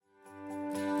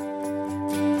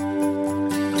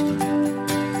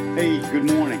Good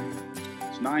morning.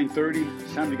 It's 9:30.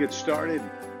 It's time to get started.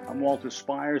 I'm Walter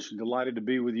Spires. Delighted to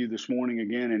be with you this morning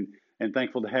again, and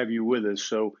thankful to have you with us.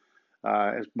 So,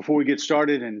 before we get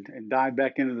started and dive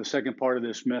back into the second part of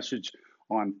this message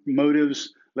on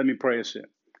motives, let me pray us in.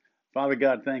 Father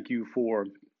God, thank you for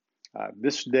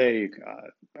this day,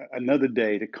 another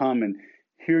day to come and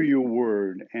hear your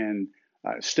word and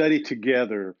study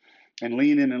together and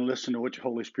lean in and listen to what your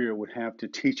Holy Spirit would have to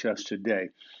teach us today.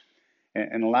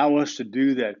 And allow us to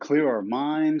do that, clear our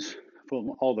minds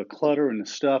from all the clutter and the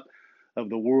stuff of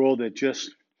the world that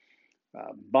just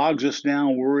bogs us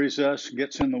down, worries us,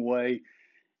 gets in the way.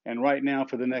 And right now,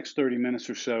 for the next 30 minutes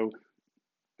or so,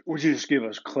 would you just give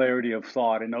us clarity of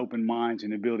thought and open minds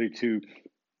and ability to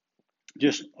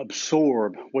just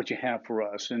absorb what you have for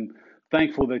us. And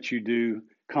thankful that you do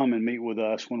come and meet with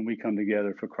us when we come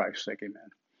together for Christ's sake. Amen.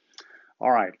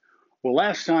 All right. Well,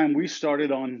 last time we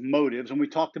started on motives and we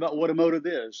talked about what a motive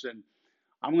is. And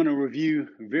I'm going to review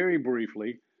very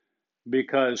briefly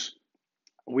because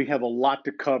we have a lot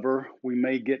to cover. We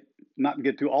may not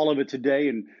get through all of it today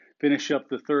and finish up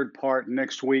the third part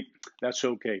next week. That's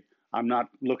okay. I'm not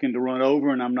looking to run over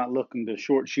and I'm not looking to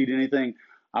short sheet anything.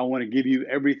 I want to give you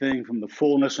everything from the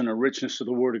fullness and the richness of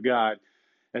the Word of God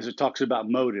as it talks about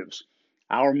motives.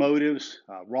 Our motives,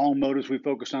 wrong motives we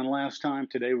focused on last time.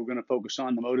 Today we're going to focus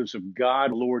on the motives of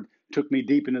God. The Lord took me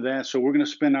deep into that, so we're going to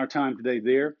spend our time today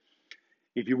there.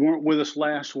 If you weren't with us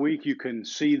last week, you can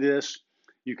see this.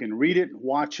 You can read it,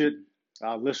 watch it,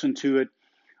 listen to it,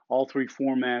 all three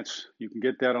formats. You can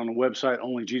get that on the website,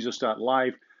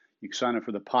 onlyjesus.life. You can sign up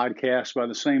for the podcast by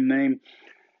the same name.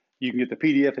 You can get the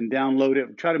PDF and download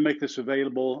it. Try to make this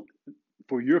available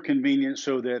for your convenience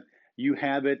so that you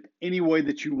have it any way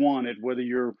that you want it, whether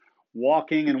you're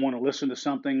walking and want to listen to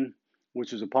something,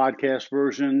 which is a podcast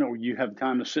version, or you have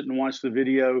time to sit and watch the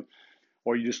video,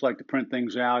 or you just like to print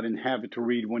things out and have it to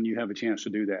read when you have a chance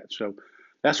to do that. So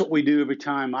that's what we do every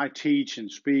time I teach and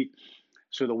speak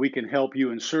so that we can help you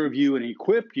and serve you and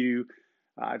equip you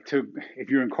if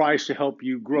you're in Christ, to help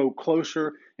you grow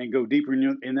closer and go deeper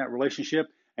in that relationship.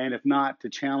 And if not, to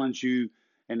challenge you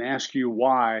and ask you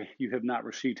why you have not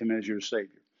received him as your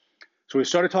Savior. So we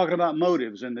started talking about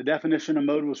motives, and the definition of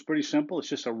motive was pretty simple. It's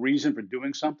just a reason for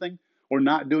doing something or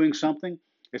not doing something.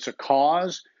 It's a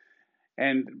cause.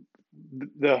 And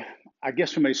I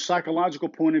guess from a psychological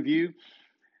point of view,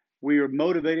 we are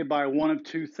motivated by one of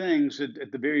two things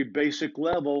at the very basic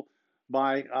level,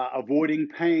 by avoiding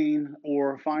pain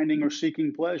or finding or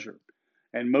seeking pleasure.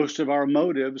 And most of our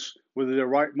motives, whether they're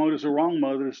right motives or wrong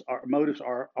motives, our motives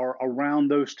are around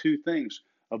those two things: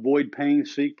 avoid pain,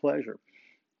 seek pleasure.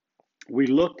 We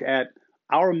looked at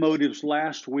our motives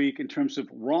last week in terms of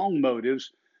wrong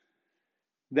motives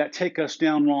that take us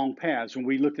down wrong paths. And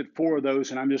we looked at four of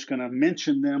those, and I'm just going to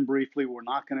mention them briefly. We're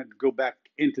not going to go back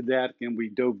into that, and we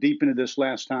dove deep into this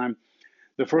last time.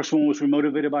 The first one was we're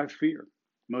motivated by fear,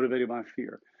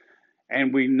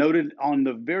 And we noted on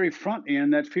the very front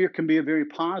end that fear can be a very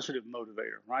positive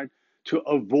motivator, right? To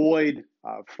avoid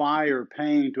fire,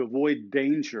 pain, to avoid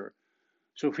danger.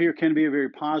 So fear can be a very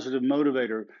positive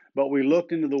motivator. But we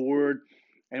looked into the Word,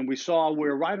 and we saw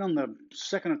we're right on the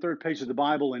second or third page of the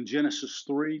Bible in Genesis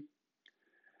 3,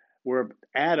 where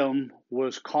Adam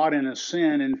was caught in a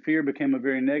sin and fear became a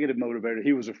very negative motivator.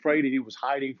 He was afraid and he was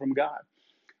hiding from God.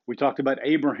 We talked about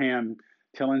Abraham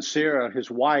telling Sarah, his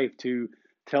wife, to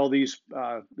tell these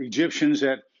Egyptians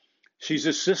that she's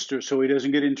his sister so he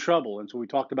doesn't get in trouble. And so we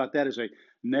talked about that as a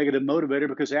negative motivator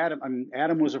because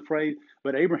Adam was afraid,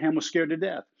 but Abraham was scared to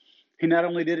death. He not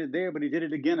only did it there, but he did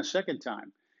it again a second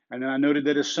time. And then I noted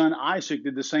that his son Isaac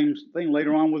did the same thing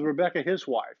later on with Rebekah, his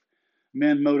wife.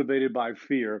 Men motivated by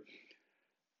fear.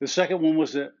 The second one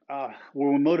was that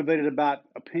we're motivated about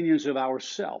opinions of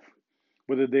ourselves,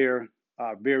 whether they're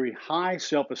very high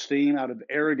self-esteem out of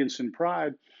arrogance and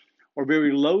pride, or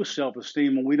very low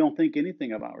self-esteem when we don't think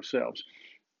anything of ourselves.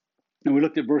 And we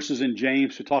looked at verses in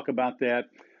James to talk about that,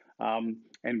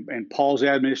 and Paul's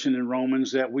admonition in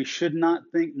Romans that we should not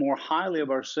think more highly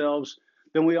of ourselves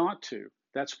than we ought to.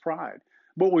 That's pride.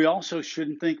 But we also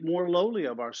shouldn't think more lowly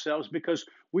of ourselves because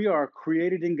we are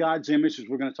created in God's image, as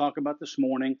we're going to talk about this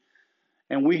morning.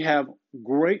 And we have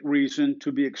great reason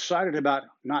to be excited about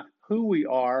not who we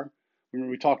are. Remember,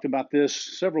 we talked about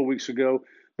this several weeks ago,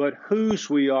 but whose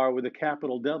we are with a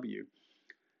capital W.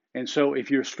 And so if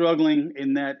you're struggling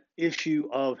in that issue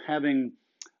of having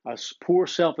a poor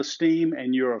self-esteem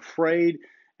and you're afraid,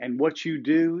 and what you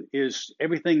do is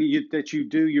everything that you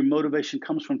do, your motivation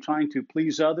comes from trying to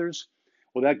please others,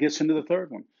 well, that gets into the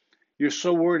third one. You're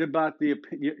so worried about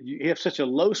you have such a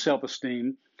low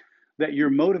self-esteem that you're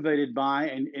motivated by,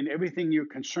 and everything you're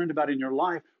concerned about in your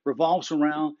life revolves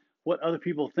around what other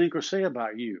people think or say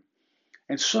about you.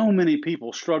 And so many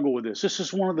people struggle with this. This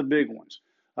is one of the big ones.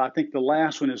 I think the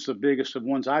last one is the biggest of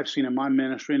ones I've seen in my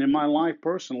ministry and in my life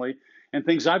personally, and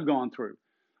things I've gone through,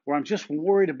 where I'm just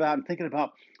worried about and thinking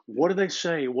about what do they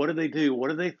say, what do they do, what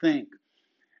do they think,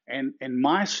 and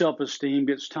my self-esteem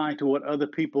gets tied to what other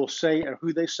people say or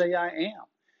who they say I am.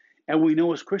 And we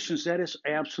know as Christians that is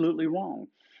absolutely wrong.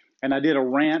 And I did a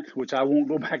rant, which I won't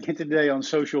go back into today, on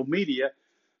social media,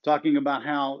 talking about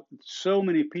how so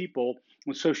many people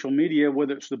with social media,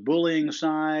 whether it's the bullying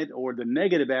side or the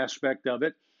negative aspect of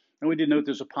it, and we did note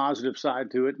there's a positive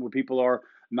side to it where people are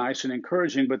nice and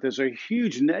encouraging, but there's a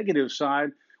huge negative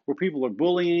side where people are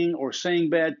bullying or saying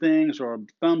bad things or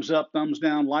thumbs up, thumbs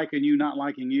down, liking you, not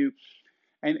liking you.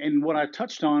 And what I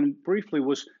touched on briefly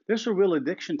was there's a real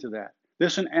addiction to that.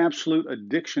 There's an absolute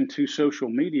addiction to social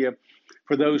media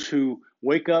for those who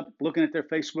wake up looking at their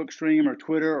Facebook stream or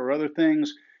Twitter or other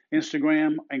things,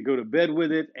 Instagram, and go to bed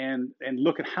with it and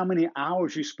look at how many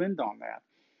hours you spend on that.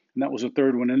 And that was the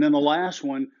third one. And then the last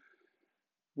one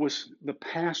was the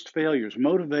past failures,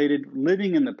 motivated,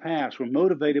 living in the past. We're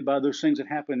motivated by those things that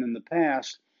happened in the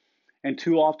past and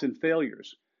too often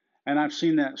failures. And I've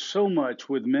seen that so much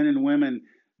with men and women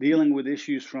dealing with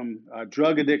issues from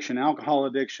drug addiction, alcohol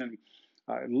addiction,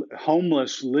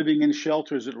 homeless, living in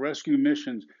shelters at rescue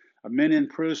missions, men in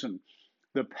prison.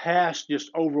 The past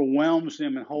just overwhelms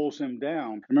them and holds them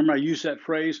down. Remember, I used that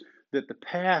phrase that the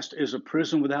past is a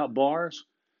prison without bars.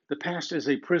 The past is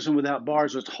a prison without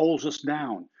bars that holds us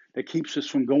down, that keeps us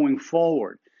from going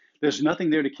forward. There's nothing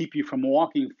there to keep you from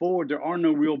walking forward. There are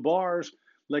no real bars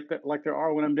like there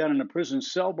are when I'm down in a prison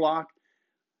cell block,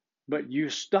 but you're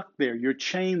stuck there, you're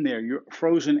chained there, you're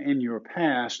frozen in your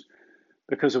past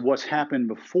because of what's happened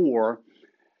before,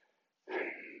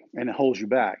 and it holds you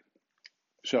back.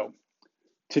 So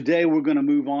today we're going to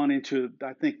move on into,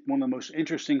 I think, one of the most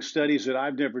interesting studies that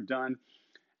I've ever done,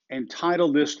 and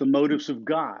title this The Motives of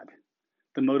God.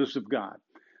 The Motives of God.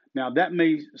 Now, that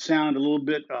may sound a little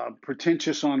bit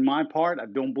pretentious on my part. I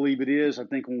don't believe it is. I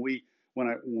think when we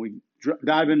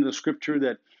dive into the scripture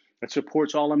that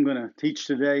supports all I'm going to teach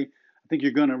today, I think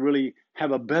you're going to really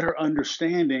have a better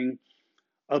understanding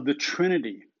of the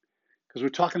Trinity, because we're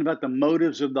talking about the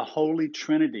motives of the Holy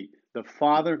Trinity, the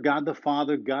Father, God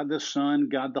the Son,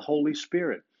 God the Holy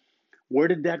Spirit. Where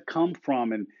did that come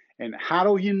from? And how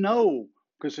do you know?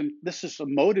 Because this is a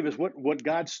motive, is what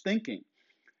God's thinking.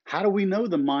 How do we know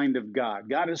the mind of God?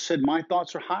 God has said, my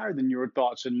thoughts are higher than your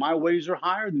thoughts, and my ways are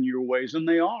higher than your ways, and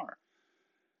they are.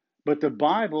 But the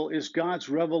Bible is God's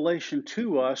revelation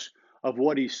to us of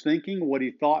what he's thinking, what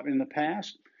he thought in the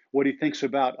past, what he thinks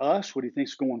about us, what he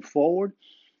thinks going forward,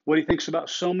 what he thinks about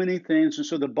so many things. And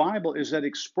so the Bible is that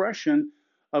expression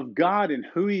of God and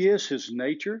who he is, his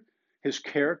nature, his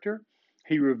character.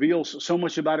 He reveals so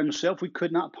much about himself we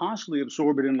could not possibly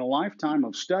absorb it in a lifetime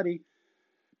of study.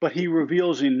 But he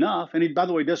reveals enough, and he, by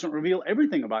the way, doesn't reveal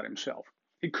everything about himself.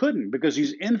 He couldn't, because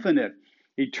he's infinite,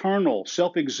 eternal,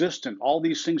 self-existent, all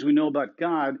these things we know about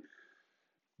God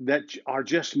that are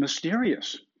just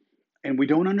mysterious, and we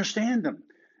don't understand them.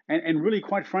 And really,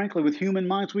 quite frankly, with human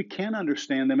minds, we can't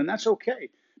understand them, and that's okay,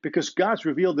 because God's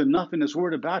revealed enough in his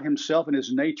word about himself and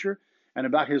his nature and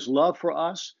about his love for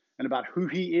us and about who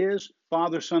he is,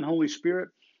 Father, Son, Holy Spirit,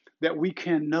 that we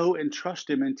can know and trust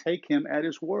him and take him at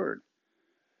his word.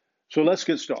 So let's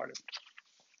get started.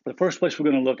 The first place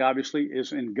we're going to look, obviously,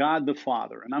 is in God the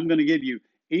Father. And I'm going to give you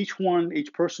each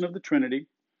person of the Trinity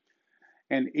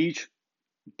and each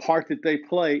part that they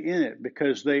play in it,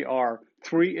 because they are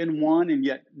three in one and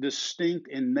yet distinct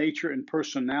in nature and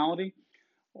personality.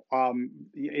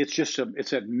 It's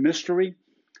a mystery.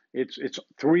 It's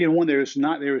three in one. There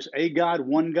is a God,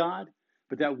 one God,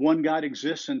 but that one God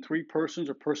exists in three persons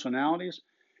or personalities.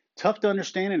 Tough to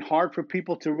understand and hard for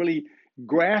people to really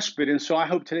grasp it. And so I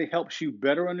hope today helps you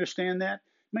better understand that.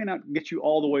 It may not get you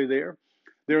all the way there.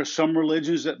 There are some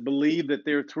religions that believe that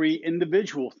there are three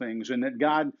individual things and that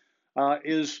God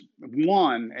is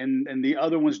one and the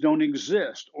other ones don't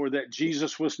exist, or that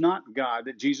Jesus was not God,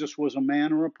 that Jesus was a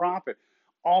man or a prophet.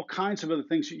 All kinds of other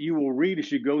things that you will read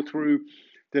as you go through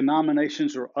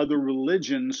denominations or other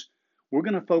religions. We're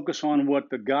going to focus on what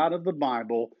the God of the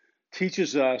Bible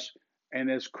teaches us,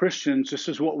 and as Christians, this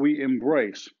is what we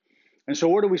embrace. And so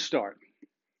where do we start?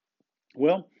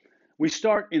 Well, we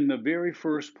start in the very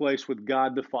first place with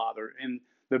God the Father. In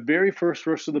the very first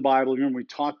verse of the Bible, remember we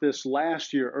taught this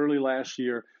early last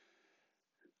year,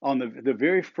 on the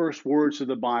very first words of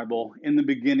the Bible, in the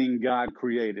beginning God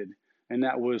created. And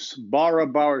that was Bara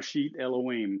Barashit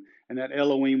Elohim. And that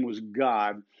Elohim was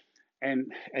God.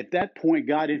 And at that point,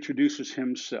 God introduces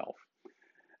himself.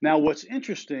 Now, what's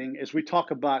interesting is we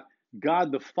talk about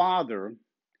God the Father,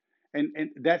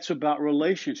 and that's about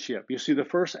relationship. You see, the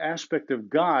first aspect of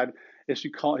God is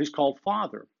he's called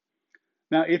Father.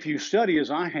 Now, if you study as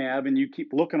I have, and you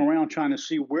keep looking around trying to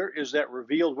see where is that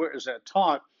revealed, where is that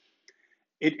taught,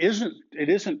 it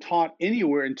isn't taught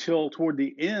anywhere until toward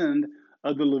the end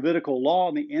of the Levitical law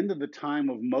and the end of the time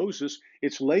of Moses.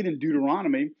 It's late in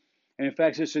Deuteronomy, and in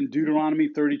fact, it's in Deuteronomy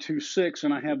 32:6,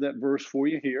 and I have that verse for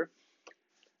you here.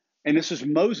 And this is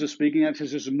Moses speaking.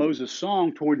 This is Moses'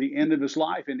 song toward the end of his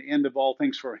life and the end of all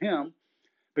things for him,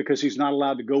 because he's not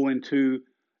allowed to go into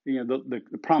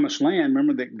the promised land.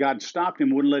 Remember that God stopped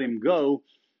him, wouldn't let him go.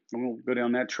 I won't go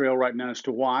down that trail right now as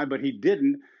to why, but he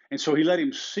didn't. And so he let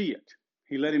him see it.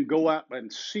 He let him go out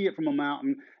and see it from a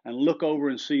mountain and look over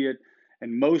and see it.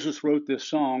 And Moses wrote this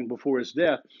song before his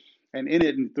death. And in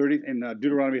it, in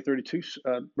Deuteronomy 32,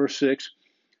 verse 6,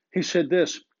 he said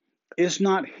this: Is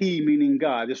not he, meaning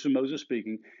God, this is Moses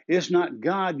speaking, is not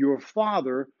God your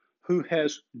Father who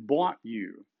has bought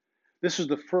you? This is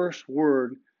the first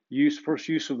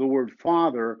use of the word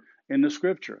Father in the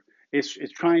Scripture. It's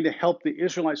trying to help the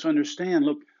Israelites understand,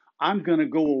 look, I'm going to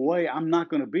go away. I'm not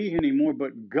going to be here anymore,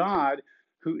 but God,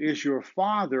 who is your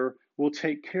Father, will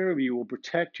take care of you, will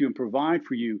protect you, and provide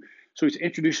for you. So he's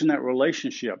introducing that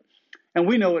relationship. And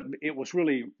we know it was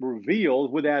really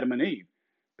revealed with Adam and Eve,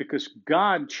 because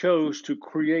God chose to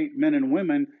create men and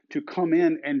women to come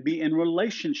in and be in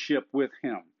relationship with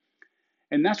him.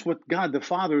 And that's what God the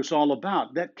Father is all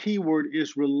about. That key word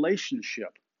is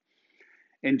relationship.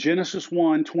 In Genesis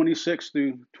 1:26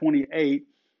 through 28,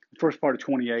 the first part of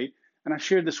 28, and I've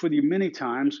shared this with you many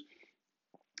times,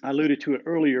 I alluded to it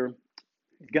earlier,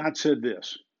 God said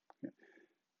this.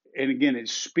 And again,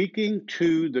 it's speaking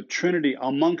to the Trinity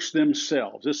amongst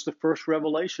themselves. This is the first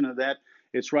revelation of that.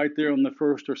 It's right there on the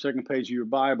first or second page of your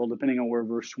Bible, depending on where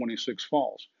verse 26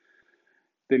 falls.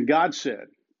 Then God said,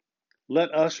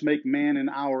 let us make man in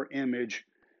our image,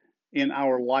 in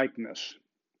our likeness.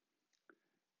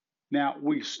 Now,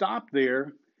 we stop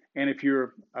there, and if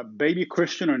you're a baby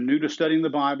Christian or new to studying the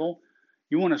Bible,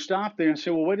 you want to stop there and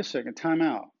say, well, wait a second, time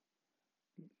out.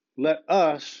 Let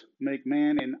us make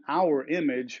man in our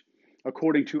image,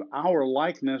 according to our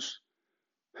likeness.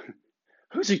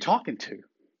 Who's he talking to?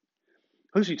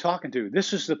 Who's he talking to?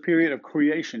 This is the period of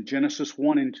creation, Genesis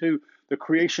 1 and 2, the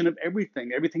creation of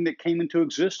everything that came into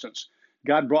existence.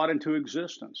 God brought into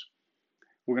existence.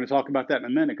 We're going to talk about that in a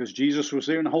minute, because Jesus was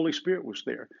there and the Holy Spirit was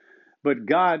there. But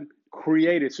God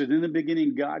created, so in the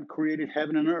beginning, God created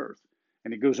heaven and earth.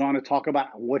 And it goes on to talk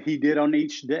about what he did on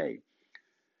each day.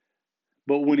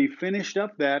 But when he finished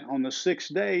up that on the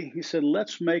sixth day, he said,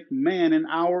 let's make man in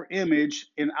our image,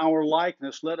 in our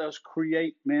likeness. Let us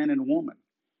create man and woman.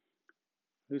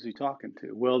 Who's he talking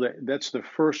to? Well, that's the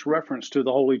first reference to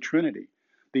the Holy Trinity.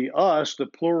 The us, the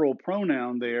plural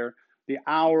pronoun there, the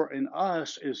our and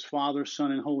us is Father,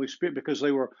 Son, and Holy Spirit, because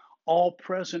they were all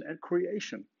present at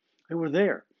creation. They were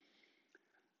there.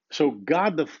 So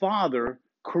God the Father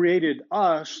created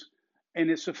us, and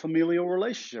it's a familial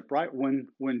relationship, right? When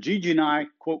Gigi and I,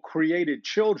 quote, created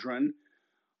children,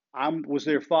 I was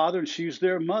their father and she was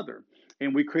their mother.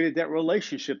 And we created that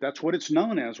relationship. That's what it's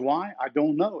known as. Why? I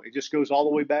don't know. It just goes all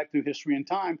the way back through history and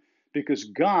time, because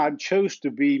God chose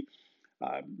to be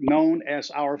known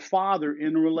as our Father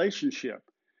in a relationship.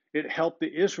 It helped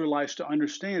the Israelites to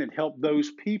understand. It helped those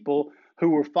people who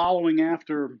were following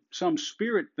after some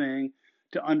spirit thing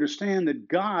to understand that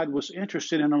God was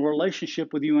interested in a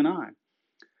relationship with you and I.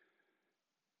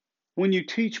 When you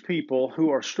teach people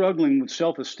who are struggling with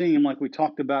self-esteem, like we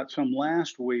talked about some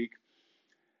last week,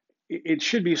 it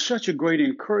should be such a great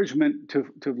encouragement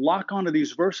to lock onto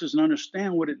these verses and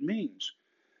understand what it means.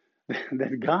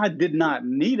 That God did not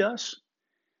need us.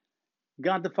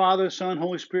 God the Father, Son,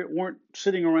 Holy Spirit weren't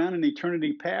sitting around in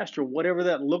eternity past or whatever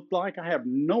that looked like. I have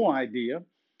no idea.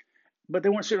 But they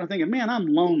weren't sitting there thinking, man, I'm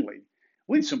lonely.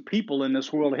 We need some people in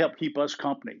this world to help keep us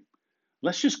company.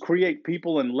 Let's just create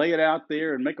people and lay it out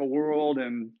there and make a world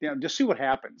and just see what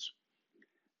happens.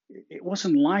 It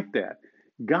wasn't like that.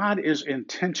 God is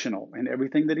intentional in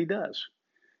everything that he does.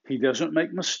 He doesn't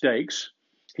make mistakes.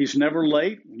 He's never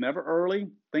late, never early.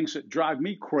 Things that drive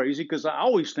me crazy, because I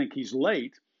always think he's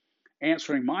late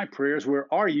answering my prayers. Where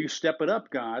are you? Step it up,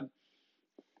 God.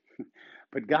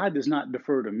 But God does not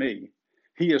defer to me.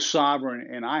 He is sovereign,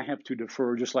 and I have to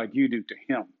defer just like you do to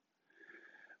him.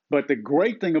 But the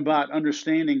great thing about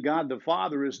understanding God the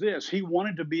Father is this: he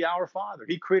wanted to be our Father.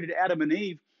 He created Adam and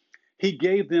Eve. He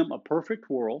gave them a perfect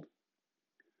world.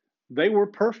 They were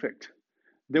perfect.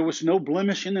 There was no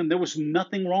blemish in them. There was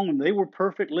nothing wrong with them. They were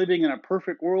perfect, living in a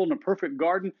perfect world, in a perfect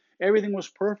garden. Everything was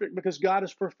perfect because God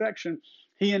is perfection.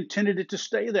 He intended it to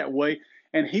stay that way,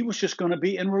 and he was just going to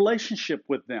be in relationship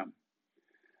with them.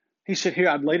 He said, here,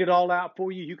 I've laid it all out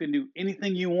for you. You can do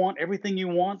anything you want, everything you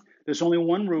want. There's only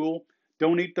one rule.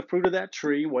 Don't eat the fruit of that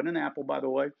tree. Wasn't an apple, by the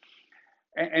way.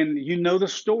 And you know the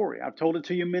story. I've told it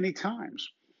to you many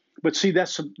times. But see,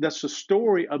 that's the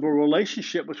story of a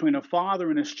relationship between a father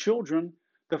and his children,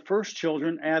 the first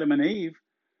children, Adam and Eve,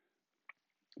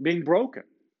 being broken.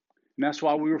 And that's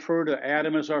why we refer to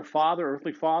Adam as our father,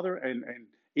 earthly father, and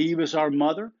Eve as our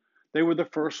mother. They were the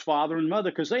first father and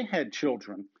mother because they had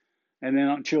children, and then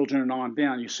on children and on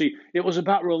down. You see, it was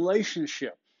about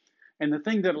relationship. And the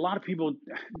thing that a lot of people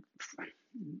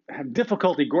have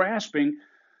difficulty grasping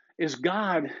is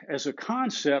God as a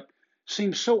concept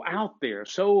seems so out there,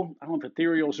 so, I don't know if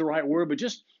ethereal is the right word, but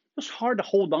just hard to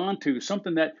hold on to,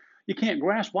 something that you can't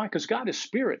grasp. Why? Because God is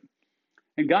spirit.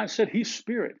 And God said he's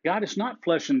spirit. God is not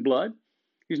flesh and blood.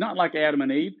 He's not like Adam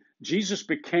and Eve. Jesus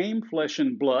became flesh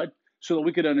and blood so that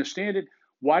we could understand it.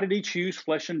 Why did he choose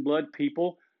flesh and blood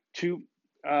people to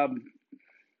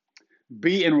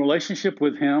be in relationship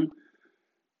with him,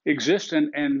 exist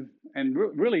and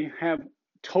really have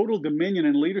total dominion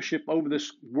and leadership over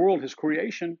this world, his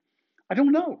creation? I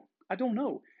don't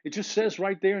know. It just says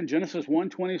right there in Genesis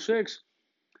 1:26,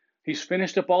 he's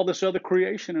finished up all this other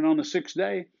creation, and on the sixth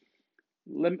day,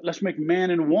 let's make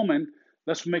man and woman,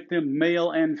 let's make them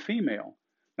male and female.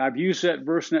 Now, I've used that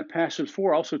verse in that passage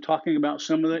before, also talking about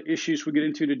some of the issues we get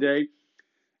into today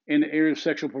in the area of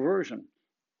sexual perversion.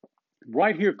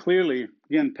 Right here, clearly,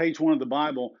 again, page 1 of the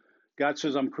Bible, God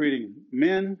says, I'm creating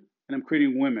men and I'm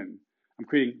creating women. I'm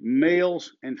creating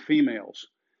males and females.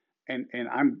 And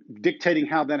I'm dictating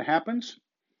how that happens.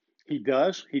 He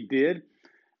does. He did.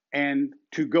 And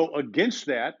to go against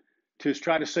that, to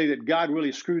try to say that God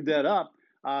really screwed that up,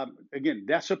 again,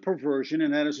 that's a perversion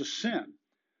and that is a sin.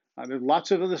 There's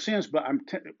lots of other sins,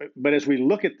 but as we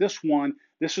look at this one,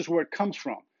 this is where it comes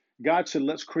from. God said,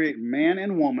 let's create man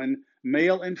and woman,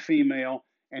 male and female,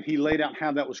 and he laid out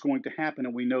how that was going to happen,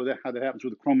 and we know that how that happens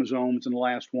with the chromosomes in the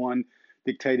last one,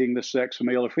 dictating the sex of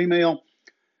male or female.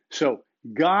 So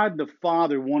God the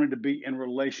Father wanted to be in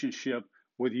relationship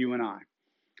with you and I.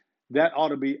 That ought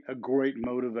to be a great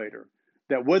motivator.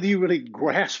 That whether you really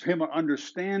grasp him or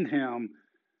understand him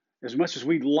as much as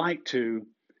we'd like to,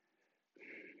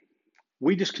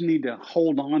 we just need to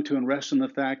hold on to and rest in the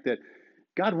fact that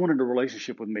God wanted a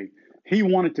relationship with me. He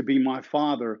wanted to be my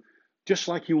father, just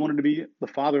like he wanted to be the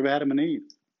father of Adam and Eve,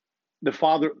 the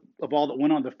father of all that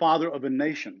went on, the father of a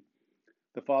nation,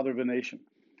 the father of a nation.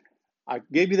 I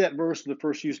gave you that verse, the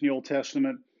first use in the Old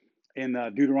Testament, in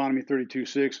Deuteronomy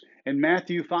 32:6. In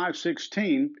Matthew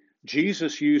 5:16,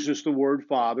 Jesus uses the word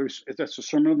father. That's the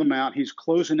Sermon on the Mount. He's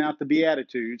closing out the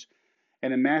Beatitudes.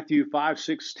 And in Matthew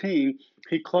 5:16,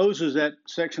 he closes that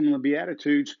section on the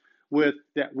Beatitudes with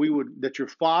that your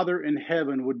Father in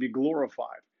heaven would be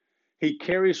glorified. He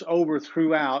carries over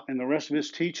throughout in the rest of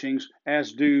his teachings,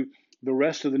 as do the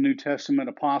rest of the New Testament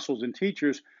apostles and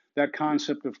teachers, that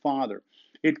concept of Father.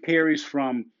 It carries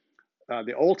from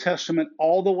the Old Testament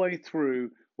all the way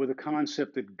through with a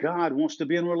concept that God wants to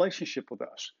be in relationship with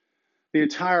us. The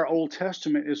entire Old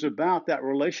Testament is about that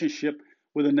relationship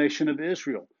with the nation of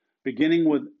Israel, beginning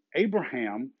with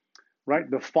Abraham, right?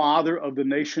 The father of the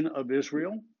nation of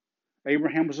Israel.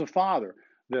 Abraham was a father.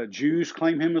 The Jews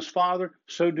claim him as father,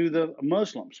 so do the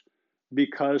Muslims,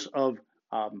 because of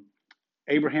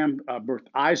Abraham birthed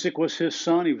Isaac was his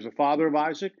son. He was the father of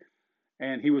Isaac,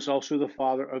 and he was also the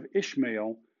father of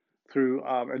Ishmael through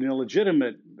an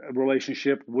illegitimate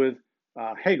relationship with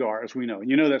Hagar, as we know. And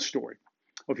you know that story.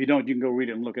 Well, if you don't, you can go read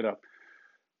it and look it up.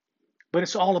 But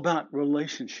it's all about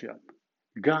relationship.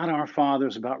 God our Father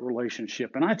is about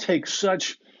relationship. And I take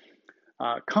such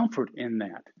comfort in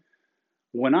that.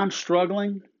 When I'm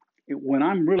struggling, when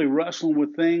I'm really wrestling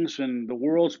with things and the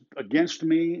world's against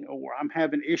me, or I'm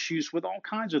having issues with all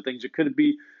kinds of things, it could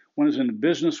be when I was in the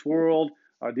business world,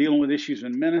 or dealing with issues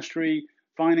in ministry,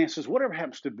 finances, whatever it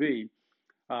happens to be,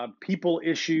 people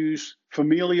issues,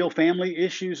 family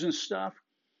issues and stuff,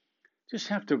 just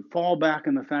have to fall back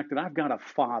on the fact that I've got a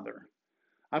Father.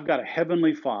 I've got a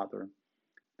heavenly Father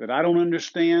that I don't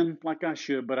understand like I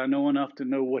should, but I know enough to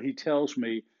know what he tells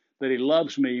me, that he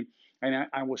loves me, and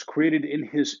I was created in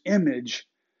his image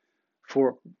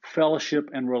for fellowship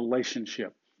and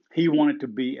relationship. He wanted to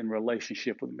be in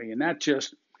relationship with me, and that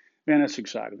just, man, that's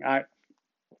exciting.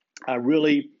 I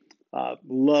really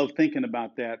love thinking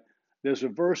about that. There's a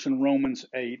verse in Romans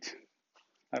 8.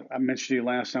 I mentioned to you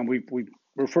last time, we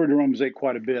referred to Romans 8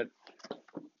 quite a bit.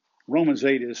 Romans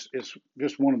 8 is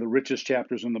just one of the richest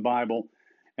chapters in the Bible.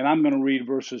 And I'm going to read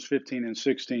verses 15 and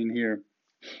 16 here.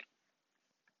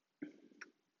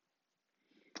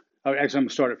 Oh, actually, I'm going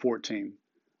to start at 14.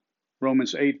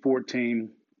 Romans 8:14.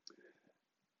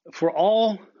 For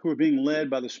all who are being led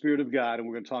by the Spirit of God, and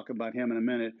we're going to talk about him in a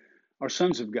minute, are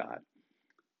sons of God.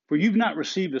 For you've not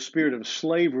received the spirit of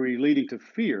slavery leading to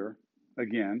fear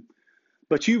again,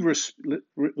 but you've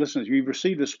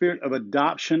received the spirit of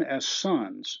adoption as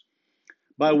sons,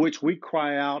 by which we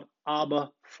cry out, Abba,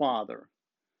 Father.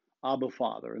 Abba,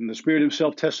 Father. And the Spirit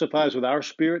himself testifies with our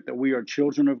spirit that we are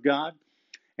children of God.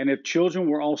 And if children,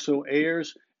 we're also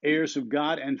heirs, heirs of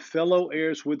God, and fellow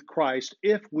heirs with Christ,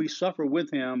 if we suffer with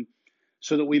him,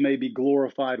 so that we may be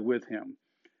glorified with him.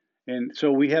 And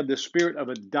so we have the spirit of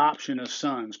adoption as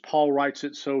sons. Paul writes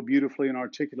it so beautifully and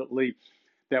articulately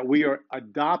that we are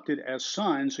adopted as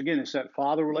sons. Again, it's that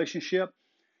father relationship.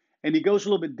 And he goes a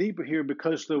little bit deeper here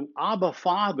because the Abba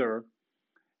Father,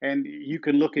 and you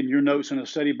can look in your notes in a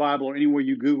study Bible or anywhere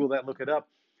you Google that, look it up.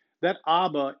 That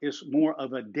Abba is more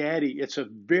of a daddy. It's a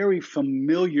very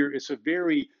familiar, it's a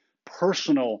very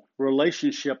personal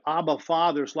relationship. Abba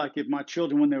Father is like if my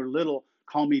children, when they're little,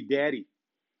 call me daddy,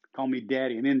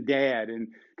 and then dad, and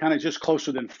kind of just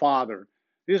closer than father.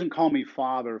 He doesn't call me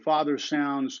father. Father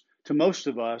sounds to most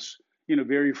of us,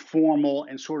 very formal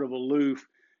and sort of aloof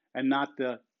and not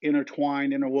the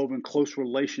intertwined, interwoven, close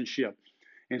relationship.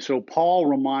 And so Paul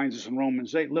reminds us in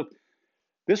Romans 8, look,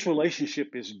 this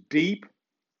relationship is deep.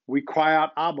 We cry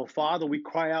out, Abba, Father. We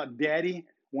cry out, Daddy.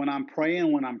 When I'm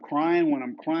praying, when I'm crying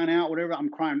out, whatever, I'm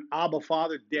crying, Abba,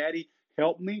 Father, Daddy,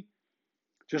 help me.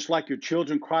 Just like your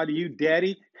children cry to you,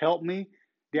 Daddy, help me.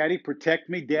 Daddy, protect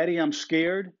me. Daddy, I'm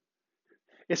scared.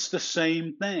 It's the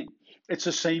same thing. It's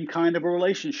the same kind of a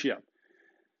relationship.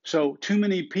 So too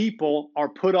many people are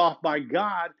put off by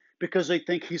God because they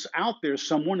think he's out there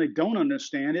somewhere and they don't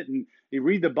understand it. And you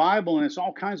read the Bible and it's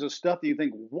all kinds of stuff that you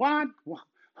think, what?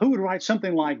 Who would write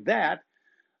something like that?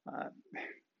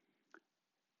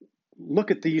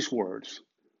 Look at these words.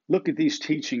 Look at these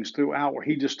teachings throughout where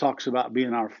he just talks about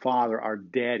being our father, our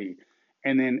daddy.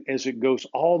 And then as it goes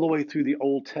all the way through the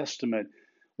Old Testament,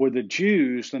 where the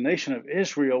Jews, the nation of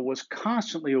Israel, was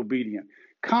constantly obedient,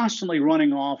 constantly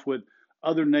running off with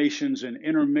other nations and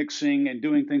intermixing and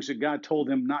doing things that God told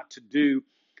them not to do.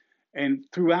 And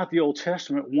throughout the Old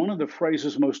Testament, one of the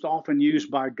phrases most often used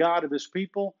by God of his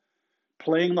people,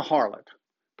 playing the harlot,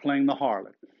 playing the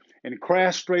harlot. In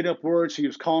crass, straight up words, he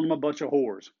was calling them a bunch of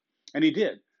whores. And he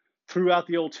did throughout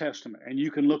the Old Testament. And you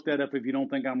can look that up if you don't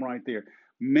think I'm right there.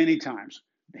 Many times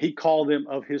he called them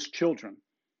of his children.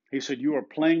 He said, you are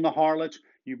playing the harlots.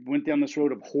 You went down this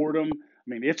road of whoredom. I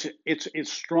mean,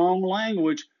 it's strong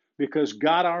language because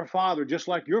God our Father, just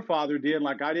like your father did,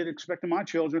 like I did expect of my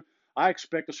children, I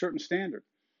expect a certain standard.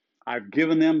 I've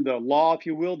given them the law, if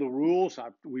you will, the rules.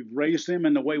 We've raised them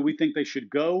in the way we think they should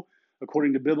go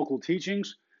according to biblical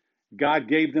teachings. God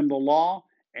gave them the law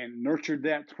and nurtured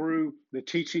that through the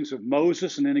teachings of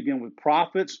Moses and then again with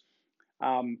prophets.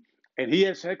 And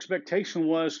his expectation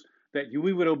was that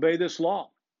we would obey this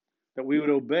law, that we would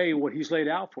obey what he's laid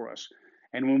out for us.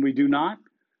 And when we do not,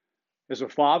 as a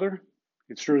father,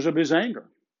 it stirs up his anger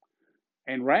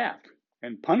and wrath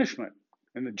and punishment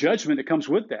and the judgment that comes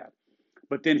with that.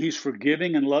 But then he's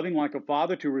forgiving and loving like a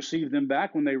father to receive them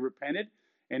back when they repented.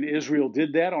 And Israel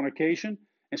did that on occasion.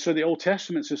 And so the Old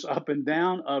Testament's this up and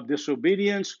down of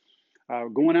disobedience,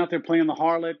 going out there playing the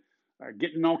harlot,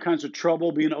 getting in all kinds of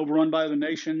trouble, being overrun by other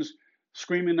nations,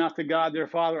 screaming out to God, their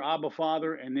Father, Abba,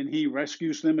 Father, and then he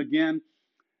rescues them again.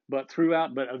 But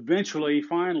eventually,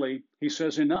 finally, he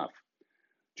says enough.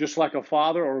 Just like a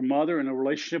father or a mother in a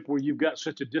relationship where you've got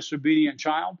such a disobedient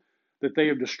child that they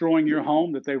are destroying your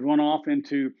home, that they run off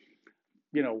into,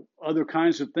 other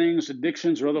kinds of things,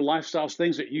 addictions or other lifestyles,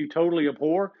 things that you totally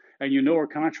abhor and are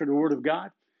contrary to the word of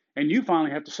God. And you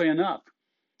finally have to say enough.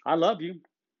 I love you.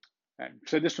 I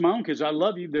said this to my own kids. I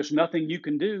love you. There's nothing you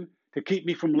can do to keep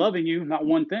me from loving you, not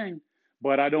one thing.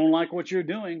 But I don't like what you're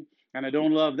doing, and I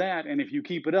don't love that. And if you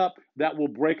keep it up, that will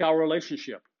break our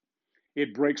relationship.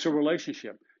 It breaks a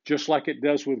relationship, just like it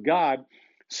does with God.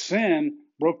 Sin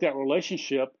broke that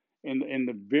relationship in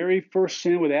the very first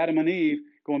sin with Adam and Eve,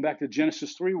 going back to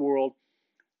Genesis 3 world.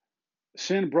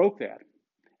 Sin broke that.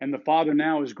 And the father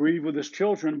now is grieved with his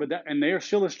children, and they are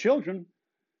still his children,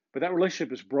 but that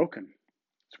relationship is broken.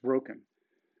 It's broken.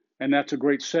 And that's a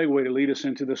great segue to lead us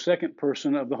into the second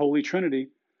person of the Holy Trinity,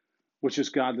 which is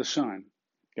God the Son.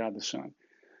 God the Son.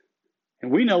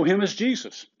 And we know him as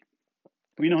Jesus.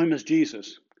 We know him as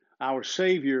Jesus, our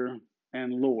Savior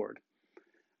and Lord.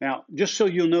 Now, just so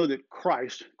you'll know that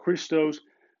Christos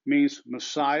means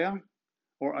Messiah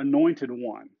or anointed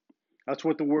one. That's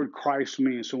what the word Christ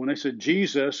means. So when they said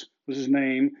Jesus was his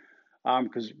name,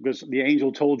 because the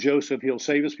angel told Joseph he'll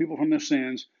save his people from their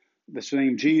sins, that's the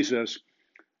name Jesus,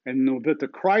 and they'll put the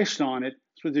Christ on it.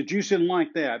 So the Jews didn't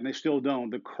like that, and they still don't.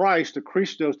 The Christ, the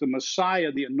Christos, the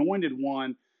Messiah, the anointed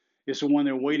one, is the one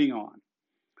they're waiting on.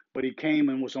 But he came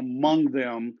and was among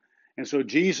them. And so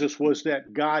Jesus was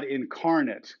that God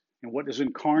incarnate. And what does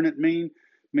incarnate mean? It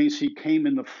means he came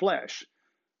in the flesh.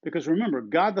 Because remember,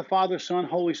 God the Father, Son,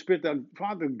 Holy Spirit, the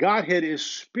Father, Godhead is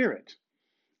spirit.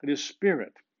 It is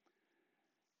spirit.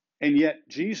 And yet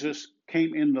Jesus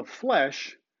came in the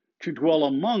flesh to dwell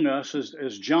among us,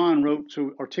 as John wrote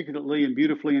so articulately and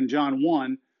beautifully in John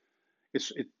 1.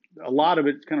 A lot of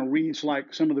it kind of reads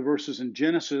like some of the verses in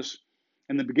Genesis.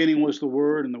 In the beginning was the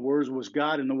Word, and the Word was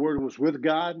God, and the Word was with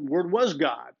God. The Word was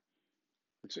God.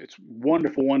 It's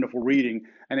wonderful, wonderful reading,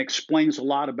 and explains a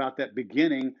lot about that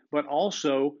beginning, but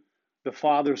also the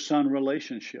Father-Son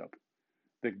relationship.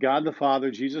 That God the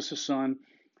Father, Jesus the Son,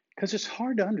 because it's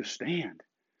hard to understand.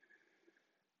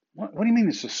 What do you mean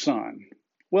it's the Son?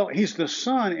 Well, he's the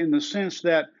Son in the sense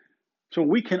that, so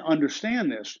we can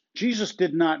understand this. Jesus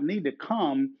did not need to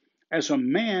come as a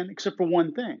man except for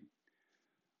one thing.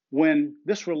 When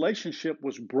this relationship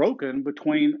was broken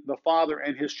between the Father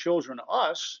and his children,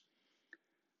 us,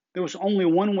 there was only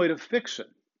one way to fix it.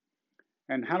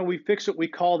 And how do we fix it? We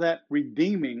call that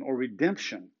redeeming or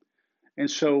redemption. And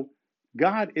so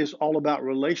God is all about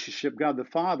relationship, God the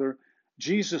Father.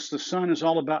 Jesus the Son is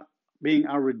all about being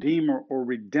our Redeemer or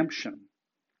redemption.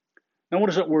 Now, what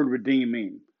does that word redeem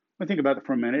mean? Let me think about it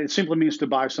for a minute. It simply means to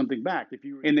buy something back.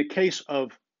 In the case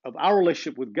of our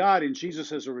relationship with God and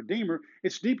Jesus as a Redeemer,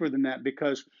 it's deeper than that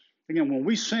because, again, when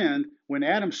we sinned, when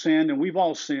Adam sinned, and we've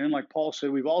all sinned, like Paul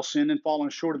said, we've all sinned and fallen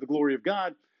short of the glory of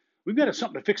God, we've got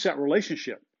something to fix that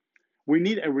relationship. We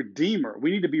need a Redeemer.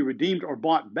 We need to be redeemed or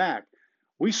bought back.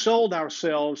 We sold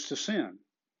ourselves to sin.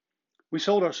 We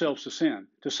sold ourselves to sin,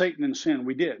 to Satan and sin.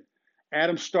 We did.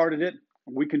 Adam started it.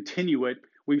 We continue it.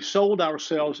 We've sold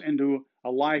ourselves into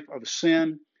a life of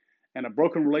sin and a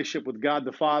broken relationship with God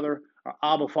the Father, our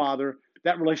Abba Father.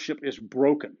 That relationship is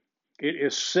broken. It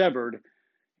is severed.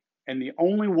 And the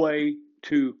only way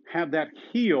to have that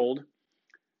healed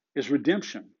is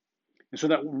redemption. And so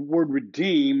that word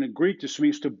redeem in Greek just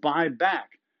means to buy back,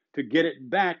 to get it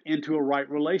back into a right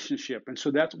relationship. And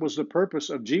so that was the purpose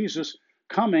of Jesus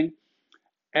coming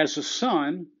as a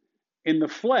son in the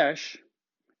flesh,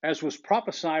 as was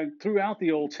prophesied throughout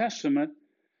the Old Testament,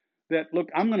 that, look,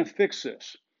 I'm going to fix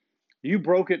this. You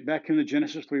broke it back in the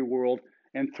Genesis 3 world,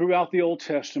 and throughout the Old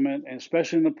Testament, and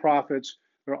especially in the prophets,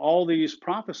 there are all these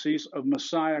prophecies of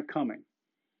Messiah coming.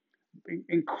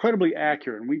 Incredibly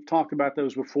accurate, and we've talked about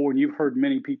those before, and you've heard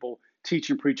many people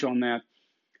teach and preach on that.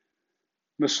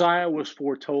 Messiah was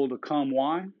foretold to come.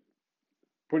 Why?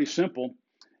 Pretty simple.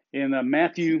 In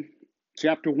Matthew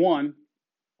chapter 1,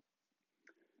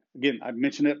 again, I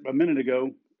mentioned it a minute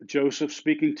ago, the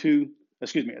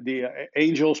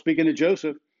angel speaking to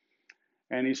Joseph,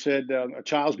 and he said, a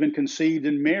child's been conceived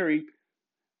in Mary.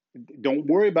 Don't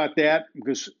worry about that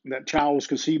because that child was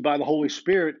conceived by the Holy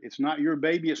Spirit. It's not your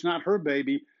baby. It's not her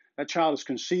baby. That child is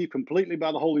conceived completely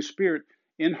by the Holy Spirit.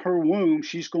 In her womb,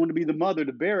 she's going to be the mother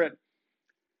to bear it.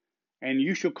 And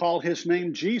you shall call his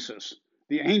name Jesus.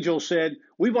 The angel said,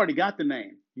 we've already got the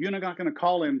name. You're not going to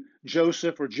call him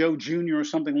Joseph or Joe Jr. or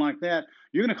something like that.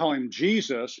 You're going to call him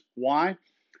Jesus. Why?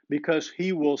 Because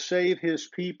he will save his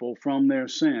people from their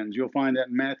sins. You'll find that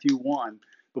in Matthew 1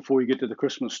 before you get to the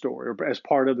Christmas story, or as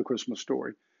part of the Christmas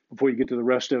story, before you get to the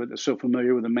rest of it that's so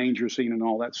familiar with the manger scene and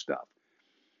all that stuff.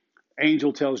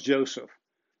 Angel tells Joseph,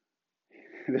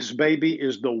 this baby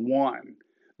is the one,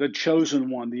 the chosen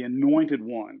one, the anointed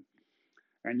one,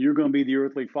 and you're going to be the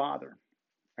earthly father.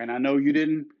 And I know you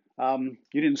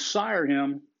didn't sire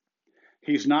him.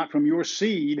 He's not from your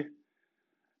seed,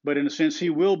 but in a sense he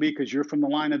will be because you're from the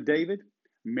line of David.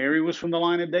 Mary was from the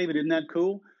line of David. Isn't that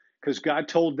cool? Because God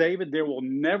told David, there will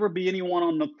never be anyone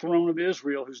on the throne of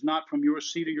Israel who's not from your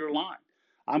seed or your line.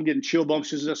 I'm getting chill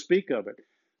bumps as I speak of it.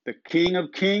 The King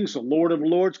of Kings, the Lord of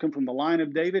Lords come from the line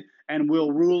of David and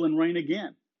will rule and reign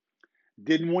again.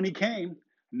 Didn't when he came,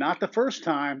 not the first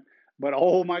time, but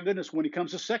oh my goodness, when he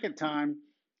comes the second time,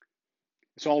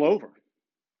 it's all over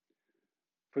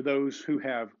for those who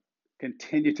have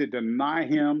continued to deny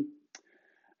him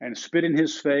and spit in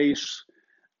his face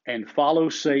and follow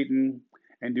Satan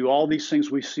and do all these things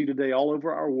we see today all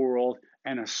over our world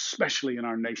and especially in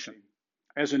our nation.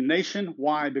 As a nation,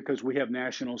 why? Because we have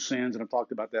national sins, and I've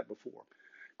talked about that before.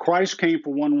 Christ came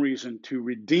for one reason, to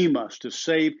redeem us, to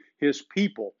save his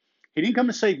people. He didn't come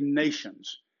to save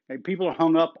nations. Okay, people are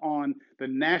hung up on the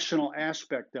national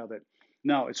aspect of it.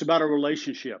 No, it's about a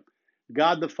relationship.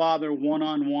 God the Father,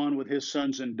 one-on-one with his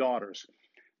sons and daughters.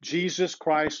 Jesus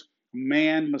Christ,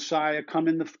 man, Messiah, came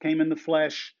in the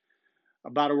flesh,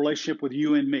 about a relationship with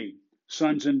you and me,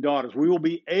 sons and daughters. We will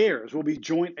be heirs. We'll be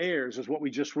joint heirs, is what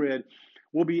we just read.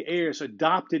 We'll be heirs,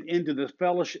 adopted into the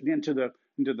fellowship, into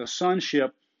the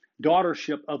sonship,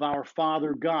 daughtership of our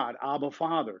Father God, Abba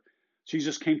Father.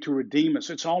 Jesus came to redeem us.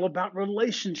 It's all about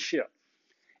relationship.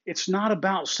 It's not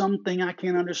about something I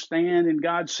can't understand and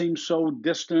God seems so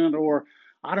distant, or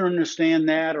I don't understand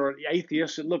that, or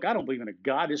atheist. And look, I don't believe in a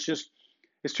God.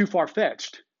 It's too far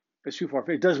fetched. It's too far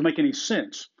fetched. It doesn't make any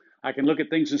sense. I can look at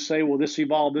things and say, well, this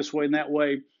evolved this way and that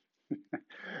way.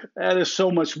 That is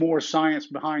so much more science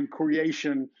behind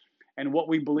creation and what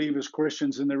we believe as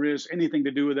Christians than there is anything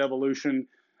to do with evolution.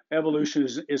 Evolution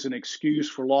is an excuse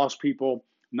for lost people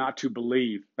not to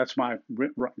believe.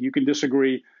 You can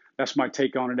disagree. That's my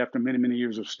take on it after many, many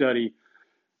years of study.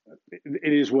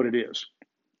 It is what it is.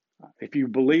 If you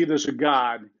believe there's a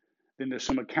God, then there's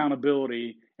some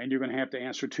accountability, and you're going to have to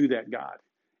answer to that God.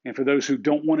 And for those who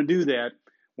don't want to do that,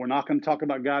 we're not going to talk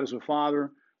about God as a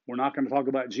father. We're not going to talk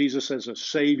about Jesus as a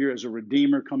savior, as a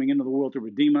redeemer coming into the world to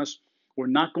redeem us. We're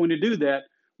not going to do that.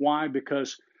 Why?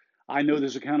 Because I know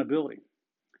there's accountability.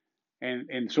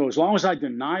 And so as long as I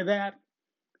deny that,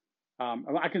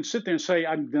 I can sit there and say,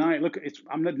 I deny it. Look, it's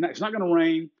not going to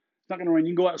rain. It's not going to rain.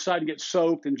 You can go outside and get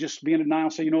soaked and just be in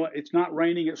denial. Say, you know what? It's not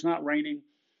raining. It's not raining.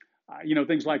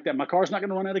 Things like that. My car's not going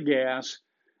to run out of gas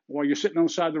while you're sitting on the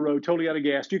side of the road, totally out of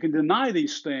gas. You can deny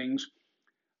these things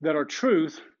that are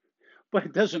truth, but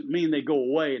it doesn't mean they go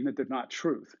away and that they're not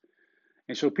truth.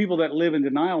 And so people that live in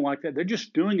denial like that, they're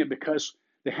just doing it because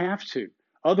they have to.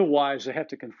 Otherwise, they have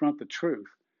to confront the truth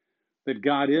that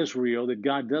God is real, that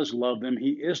God does love them.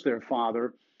 He is their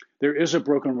Father. There is a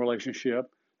broken relationship,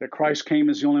 that Christ came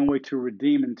as the only way to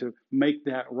redeem and to make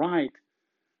that right.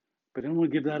 But they don't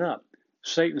want to give that up.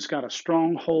 Satan's got a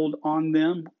strong hold on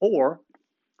them, or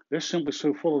they're simply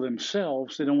so full of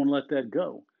themselves they don't want to let that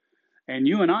go. And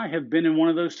you and I have been in one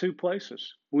of those two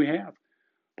places. We have.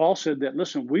 Paul said that,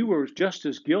 listen, we were just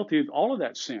as guilty of all of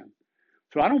that sin.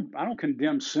 So I don't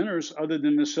condemn sinners other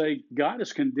than to say God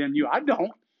has condemned you. I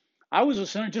don't. I was a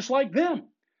sinner just like them.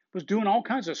 Was doing all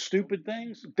kinds of stupid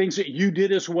things that you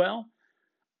did as well.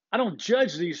 I don't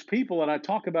judge these people that I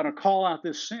talk about or call out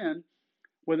this sin,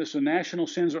 whether it's the national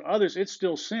sins or others. It's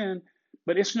still sin,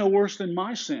 but it's no worse than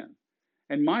my sin.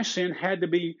 And my sin had to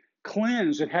be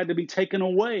cleansed. It had to be taken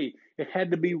away. It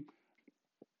had to be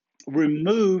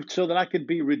removed so that I could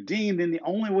be redeemed. And the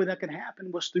only way that could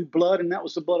happen was through blood, and that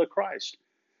was the blood of Christ,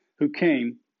 who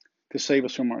came to save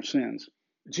us from our sins.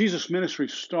 Jesus' ministry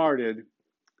started, at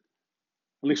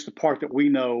least the part that we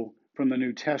know from the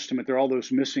New Testament. There are all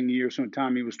those missing years from the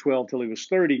time he was 12 till he was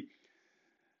 30.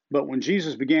 But when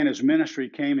Jesus began his ministry, he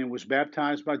came and was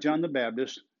baptized by John the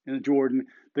Baptist in the Jordan.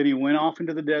 Then he went off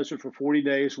into the desert for 40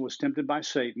 days and was tempted by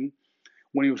Satan.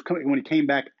 When he came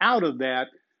back out of that,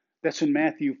 that's in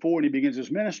Matthew 4, and he begins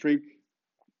his ministry.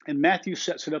 And Matthew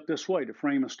sets it up this way to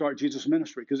frame and start Jesus'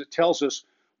 ministry, because it tells us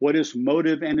what his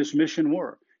motive and his mission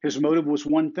were. His motive was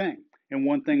one thing and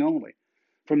one thing only.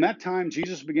 From that time,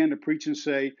 Jesus began to preach and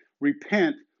say,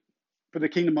 repent, for the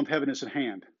kingdom of heaven is at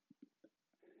hand.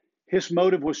 His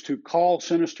motive was to call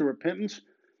sinners to repentance,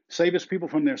 save his people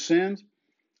from their sins.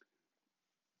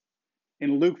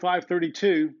 In Luke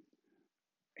 5:32,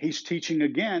 he's teaching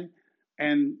again,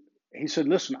 and he said,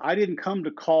 listen, I didn't come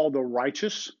to call the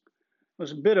righteous. It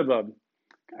was a bit of a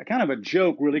kind of a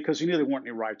joke, really, because he knew there weren't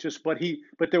any righteous, but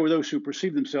there were those who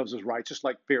perceived themselves as righteous,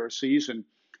 like Pharisees, and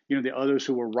the others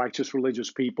who were righteous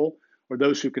religious people, or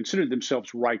those who considered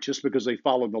themselves righteous because they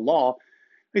followed the law.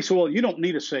 They said, well, you don't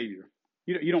need a savior.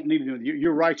 You don't need to.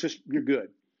 You're righteous. You're good,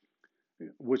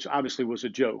 which obviously was a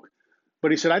joke.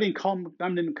 But he said, I didn't come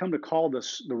to call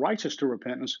the righteous to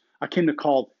repentance. I came to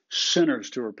call sinners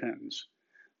to repentance.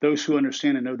 Those who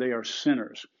understand and know they are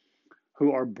sinners,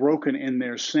 who are broken in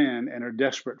their sin and are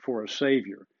desperate for a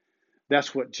Savior.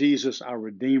 That's what Jesus, our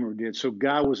Redeemer, did. So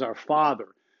God was our Father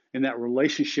in that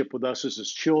relationship with us as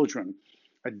his children,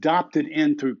 adopted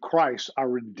in through Christ, our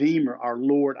Redeemer, our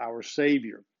Lord, our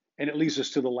Savior. And it leads us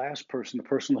to the last person, the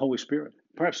person of the Holy Spirit.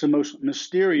 Perhaps the most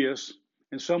mysterious,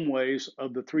 in some ways,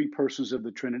 of the three persons of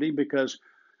the Trinity, because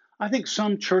I think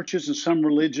some churches and some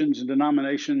religions and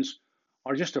denominations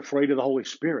are just afraid of the Holy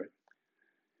Spirit.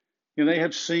 They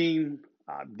have seen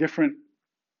different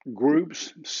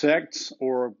groups, sects,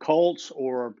 or cults,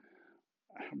 or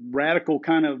radical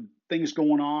kind of things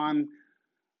going on.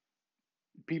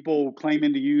 People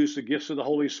claiming to use the gifts of the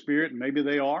Holy Spirit, and maybe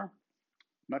they are.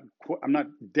 I'm not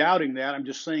doubting that. I'm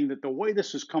just saying that the way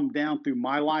this has come down through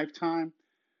my lifetime,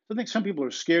 I think some people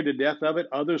are scared to death of it.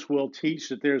 Others will teach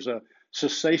that there's a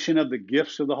cessation of the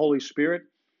gifts of the Holy Spirit.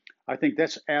 I think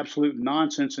that's absolute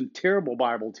nonsense and terrible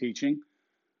Bible teaching.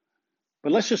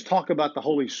 But let's just talk about the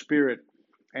Holy Spirit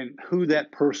and who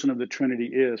that person of the Trinity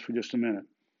is for just a minute.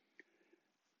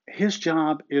 His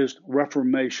job is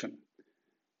reformation.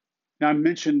 Now, I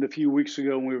mentioned a few weeks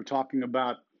ago when we were talking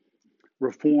about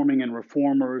reforming and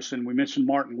reformers, and we mentioned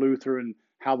Martin Luther and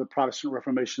how the Protestant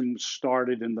Reformation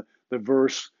started, and the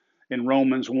verse in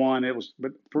Romans 1,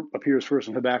 but appears first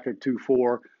in Habakkuk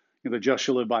 2:4, the just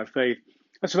shall live by faith.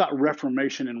 That's about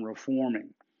reformation and reforming.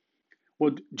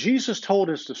 Well, Jesus told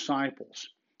his disciples,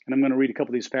 and I'm going to read a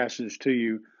couple of these passages to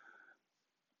you,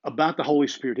 about the Holy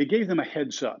Spirit. He gave them a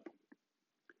heads up.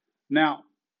 Now,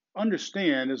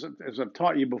 understand, as I've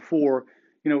taught you before,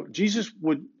 Jesus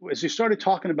would, as he started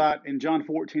talking about in John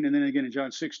 14 and then again in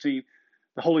John 16,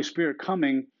 the Holy Spirit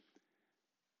coming,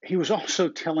 he was also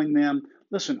telling them,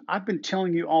 listen, I've been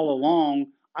telling you all along,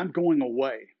 I'm going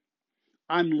away.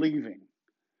 I'm leaving.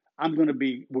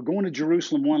 We're going to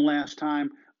Jerusalem one last time.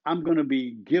 I'm going to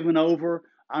be given over.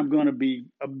 I'm going to be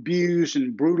abused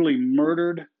and brutally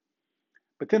murdered.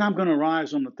 But then I'm going to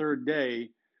rise on the third day,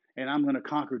 and I'm going to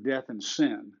conquer death and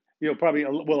sin. Probably,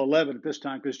 11 at this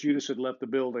time, because Judas had left the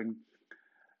building.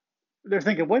 They're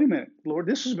thinking, wait a minute, Lord,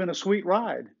 this has been a sweet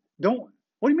ride. What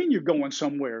do you mean you're going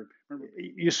somewhere?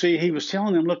 You see, he was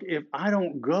telling them, look, if I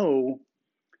don't go,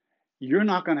 you're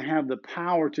not going to have the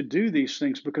power to do these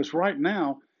things, because right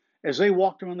now, as they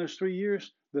walked around those 3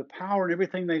 years, the power and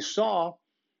everything they saw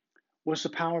was the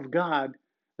power of God,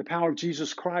 the power of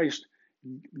Jesus Christ,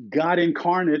 God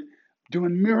incarnate,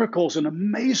 doing miracles and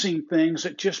amazing things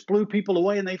that just blew people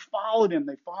away, and they followed him.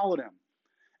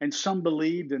 And some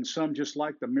believed, and some just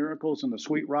liked the miracles and the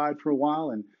sweet ride for a while,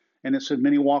 and it said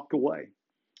many walked away,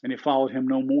 and they followed him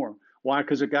no more. Why?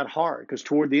 Because it got hard. Because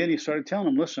toward the end, he started telling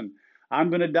them, listen, I'm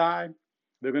going to die.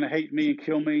 They're going to hate me and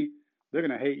kill me. They're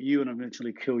going to hate you and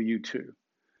eventually kill you too.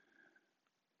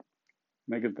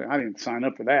 I didn't sign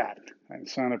up for that.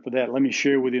 Let me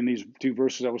share with you in these two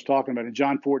verses I was talking about in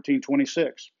John 14:26.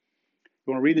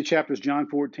 You want to read the chapters John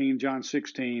 14, John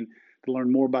 16 to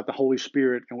learn more about the Holy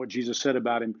Spirit and what Jesus said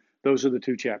about him. Those are the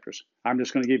two chapters. I'm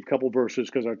just going to give a couple verses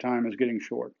because our time is getting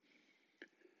short.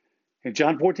 In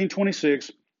John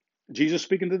 14:26, Jesus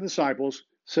speaking to the disciples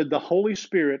said, the Holy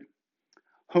Spirit,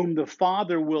 whom the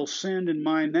Father will send in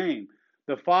my name.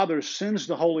 The Father sends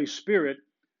the Holy Spirit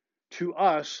to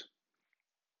us.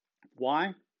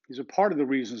 Why? These are part of the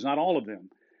reasons, not all of them.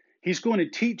 He's going to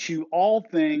teach you all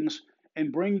things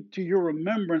and bring to your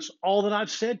remembrance all that I've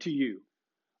said to you.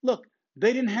 Look,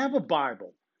 they didn't have a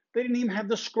Bible. They didn't even have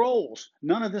the scrolls.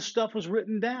 None of this stuff was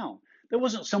written down. There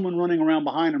wasn't someone running around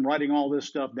behind them writing all this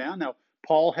stuff down. Now,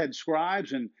 Paul had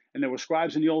scribes, and there were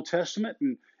scribes in the Old Testament,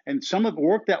 and some of it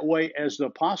worked that way as the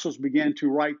apostles began to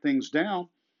write things down.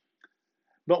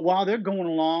 But while they're going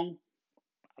along,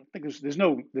 I think there's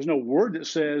no word that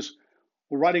says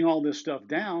we're writing all this stuff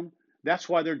down. That's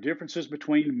why there are differences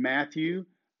between Matthew,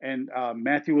 and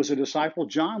Matthew was a disciple.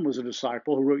 John was a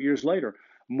disciple who wrote years later.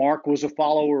 Mark was a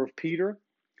follower of Peter,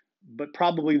 but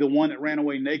probably the one that ran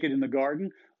away naked in the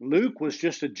garden. Luke was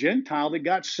just a Gentile that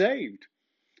got saved.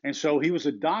 And so he was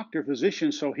a doctor,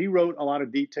 physician, so he wrote a lot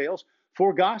of details.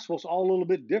 4 Gospels, all a little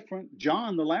bit different.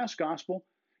 John, the last Gospel,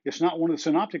 it's not one of the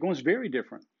synoptic ones, very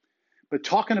different. But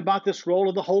talking about this role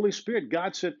of the Holy Spirit,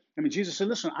 Jesus said,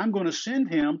 listen, I'm going to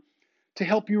send him to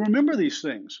help you remember these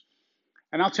things.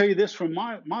 And I'll tell you this from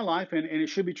my life, and it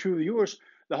should be true of yours.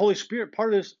 The Holy Spirit,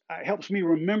 part of this helps me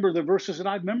remember the verses that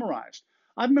I've memorized.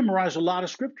 I've memorized a lot of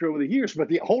scripture over the years, but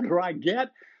the older I get,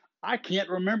 I can't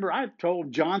remember. I've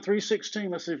told John 3:16,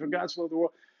 let's say, for God so loved the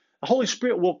world. The Holy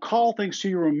Spirit will call things to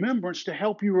your remembrance to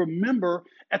help you remember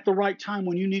at the right time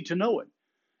when you need to know it.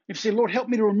 If you say, Lord, help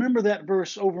me to remember that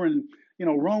verse over in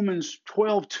Romans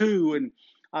 12:2, and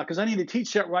because I need to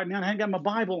teach that right now, and I haven't got my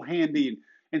Bible handy.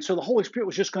 And so the Holy Spirit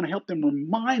was just going to help them,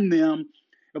 remind them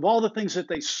of all the things that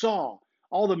they saw,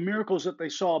 all the miracles that they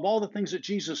saw, of all the things that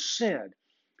Jesus said.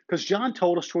 Because John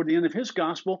told us toward the end of his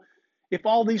gospel, if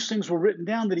all these things were written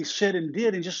down that he said and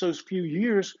did in just those few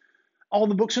years, all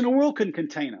the books in the world couldn't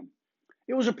contain them.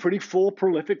 It was a pretty full,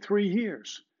 prolific 3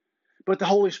 years. But the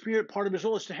Holy Spirit, part of his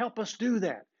role is to help us do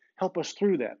that, help us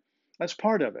through that. That's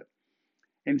part of it.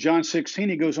 In John 16,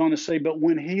 he goes on to say, but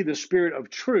when he, the Spirit of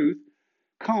truth,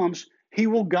 comes, he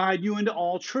will guide you into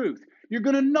all truth. You're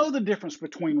going to know the difference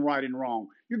between right and wrong.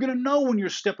 You're going to know when you're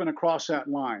stepping across that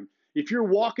line. If you're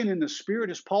walking in the Spirit,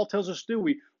 as Paul tells us to do,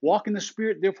 we walk in the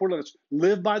Spirit, therefore let us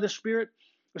live by the Spirit.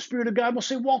 The Spirit of God will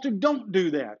say, Walter, don't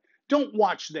do that. Don't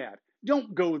watch that.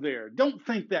 Don't go there. Don't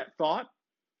think that thought.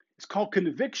 It's called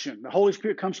conviction. The Holy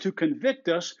Spirit comes to convict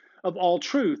us of all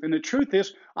truth. And the truth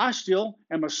is, I still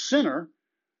am a sinner,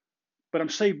 but I'm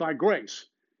saved by grace.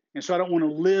 And so I don't want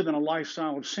to live in a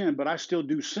lifestyle of sin, but I still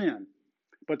do sin.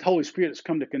 But the Holy Spirit has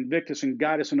come to convict us and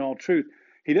guide us in all truth.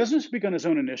 He doesn't speak on his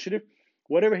own initiative.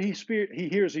 Whatever he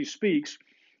hears, he speaks,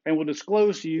 and will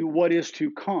disclose to you what is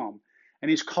to come.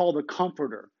 And he's called the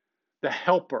Comforter, the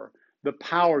Helper, the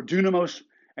Power, Dunamos,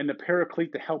 and the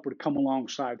Paraclete, the Helper, to come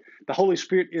alongside. The Holy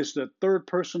Spirit is the third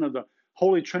person of the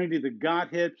Holy Trinity, the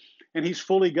Godhead, and he's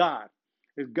fully God.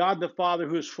 It's God the Father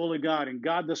who is fully God, and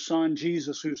God the Son,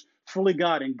 Jesus, who's fully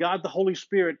God, and God the Holy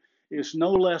Spirit is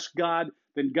no less God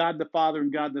than God the Father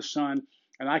and God the Son,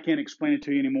 and I can't explain it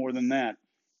to you any more than that.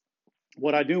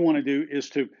 What I do want to do is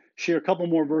to share a couple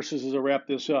more verses as I wrap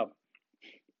this up.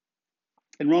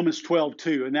 In Romans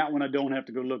 12:2, and that one I don't have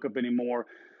to go look up anymore,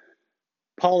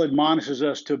 Paul admonishes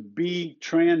us to be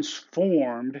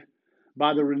transformed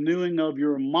by the renewing of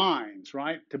your minds,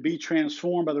 right? To be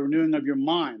transformed by the renewing of your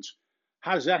minds.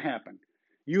 How does that happen?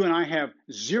 You and I have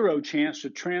zero chance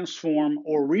to transform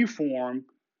or reform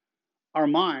our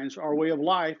minds, our way of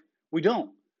life. We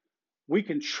don't. We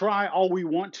can try all we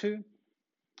want to.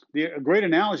 A great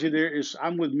analogy there is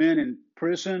I'm with men in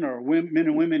prison or men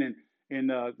and women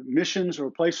in missions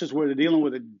or places where they're dealing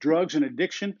with drugs and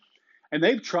addiction, and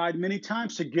they've tried many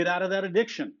times to get out of that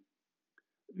addiction.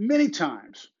 Many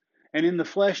times. And in the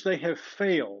flesh, they have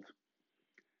failed.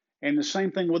 And the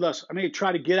same thing with us. I mean,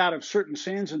 try to get out of certain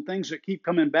sins and things that keep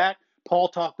coming back. Paul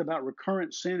talked about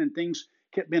recurrent sin and things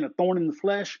kept being a thorn in the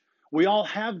flesh. We all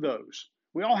have those.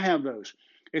 We all have those.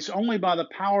 It's only by the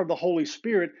power of the Holy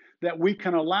Spirit that we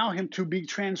can allow him to be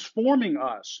transforming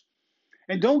us.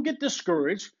 And don't get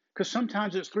discouraged, because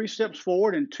sometimes it's 3 steps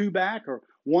forward and 2 back, or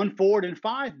 1 forward and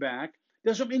 5 back.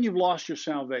 Doesn't mean you've lost your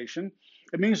salvation.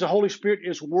 It means the Holy Spirit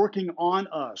is working on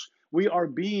us. We are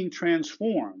being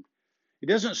transformed. It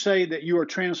doesn't say that you are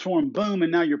transformed, boom,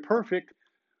 and now you're perfect.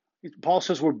 Paul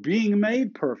says we're being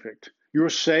made perfect. You're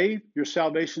saved. Your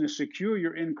salvation is secure.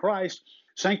 You're in Christ.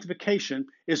 Sanctification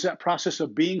is that process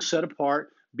of being set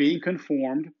apart, being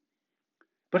conformed.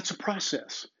 But it's a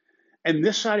process. And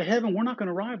this side of heaven, we're not going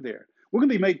to arrive there. We're going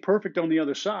to be made perfect on the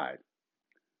other side.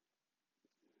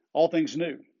 All things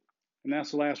new. And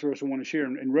that's the last verse I want to share.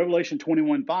 In Revelation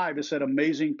 21:5, it's that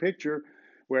amazing picture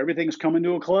where everything's coming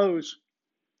to a close.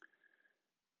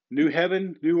 New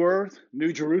heaven, new earth,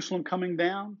 new Jerusalem coming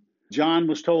down. John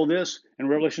was told this in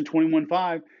Revelation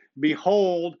 21:5,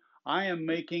 behold, I am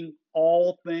making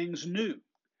all things new.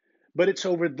 But it's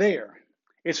over there.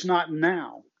 It's not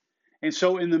now. And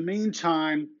so in the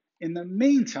meantime,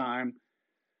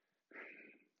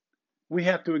 we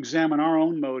have to examine our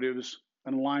own motives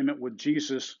in alignment with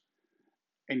Jesus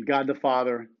and God the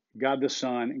Father, God the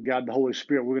Son, and God the Holy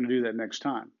Spirit. We're going to do that next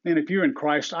time. And if you're in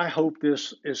Christ, I hope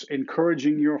this is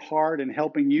encouraging your heart and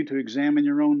helping you to examine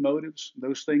your own motives,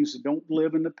 those things that don't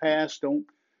live in the past. Don't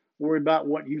worry about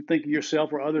what you think of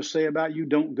yourself or others say about you.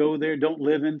 Don't go there. Don't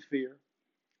live in fear.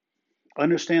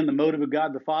 Understand the motive of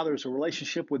God the Father is a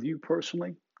relationship with you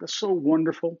personally. That's so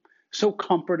wonderful, so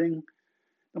comforting.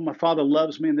 And my Father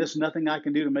loves me, and there's nothing I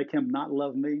can do to make him not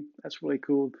love me. That's really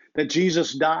cool. That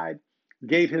Jesus died,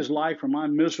 gave his life for my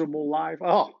miserable life.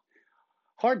 Oh,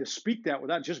 hard to speak that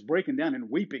without just breaking down and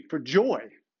weeping for joy,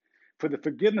 for the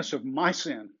forgiveness of my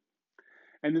sin,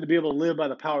 and then to be able to live by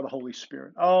the power of the Holy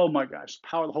Spirit. Oh my gosh, the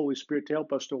power of the Holy Spirit to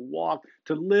help us to walk,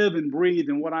 to live and breathe.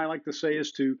 And what I like to say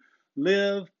is to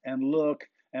live and look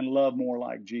and love more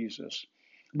like Jesus.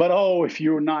 But oh, if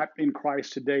you're not in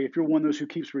Christ today, if you're one of those who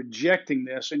keeps rejecting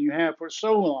this, and you have for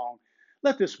so long,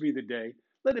 let this be the day.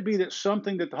 Let it be that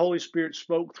something that the Holy Spirit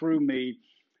spoke through me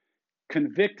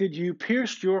convicted you,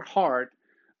 pierced your heart,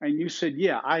 and you said,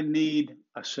 yeah, I need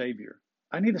a Savior.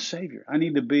 I need a Savior. I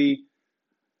need to be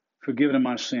forgiven of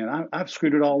my sin. I've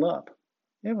screwed it all up.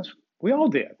 We all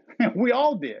did. We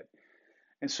all did.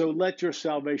 And so let your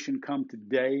salvation come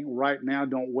today, right now.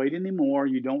 Don't wait anymore.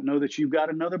 You don't know that you've got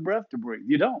another breath to breathe.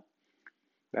 You don't.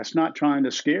 That's not trying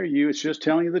to scare you. It's just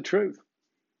telling you the truth.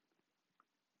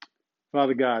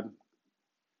 Father God,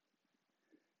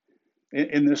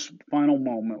 in this final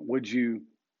moment, would you,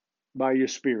 by your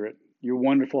Spirit, your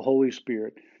wonderful Holy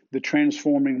Spirit, the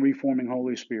transforming, reforming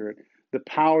Holy Spirit, the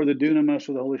power, the dunamis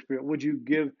of the Holy Spirit, would you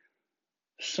give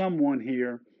someone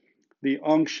here the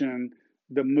unction,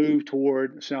 the move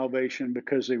toward salvation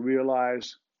because they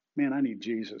realize, man, I need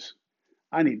Jesus.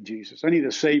 I need Jesus. I need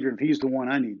a Savior. If he's the one,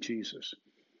 I need Jesus.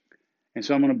 And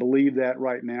so I'm going to believe that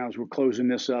right now as we're closing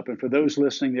this up. And for those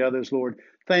listening, the others, Lord,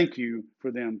 thank you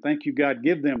for them. Thank you, God.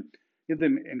 Give them Give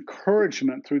them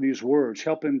encouragement through these words.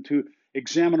 Help them to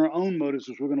examine our own motives,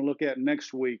 as we're going to look at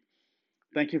next week.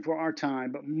 Thank you for our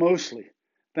time, but mostly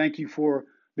thank you for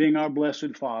being our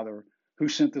blessed Father who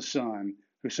sent the Son,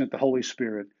 who sent the Holy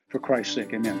Spirit for Christ's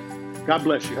sake. Amen. God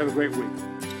bless you. Have a great week.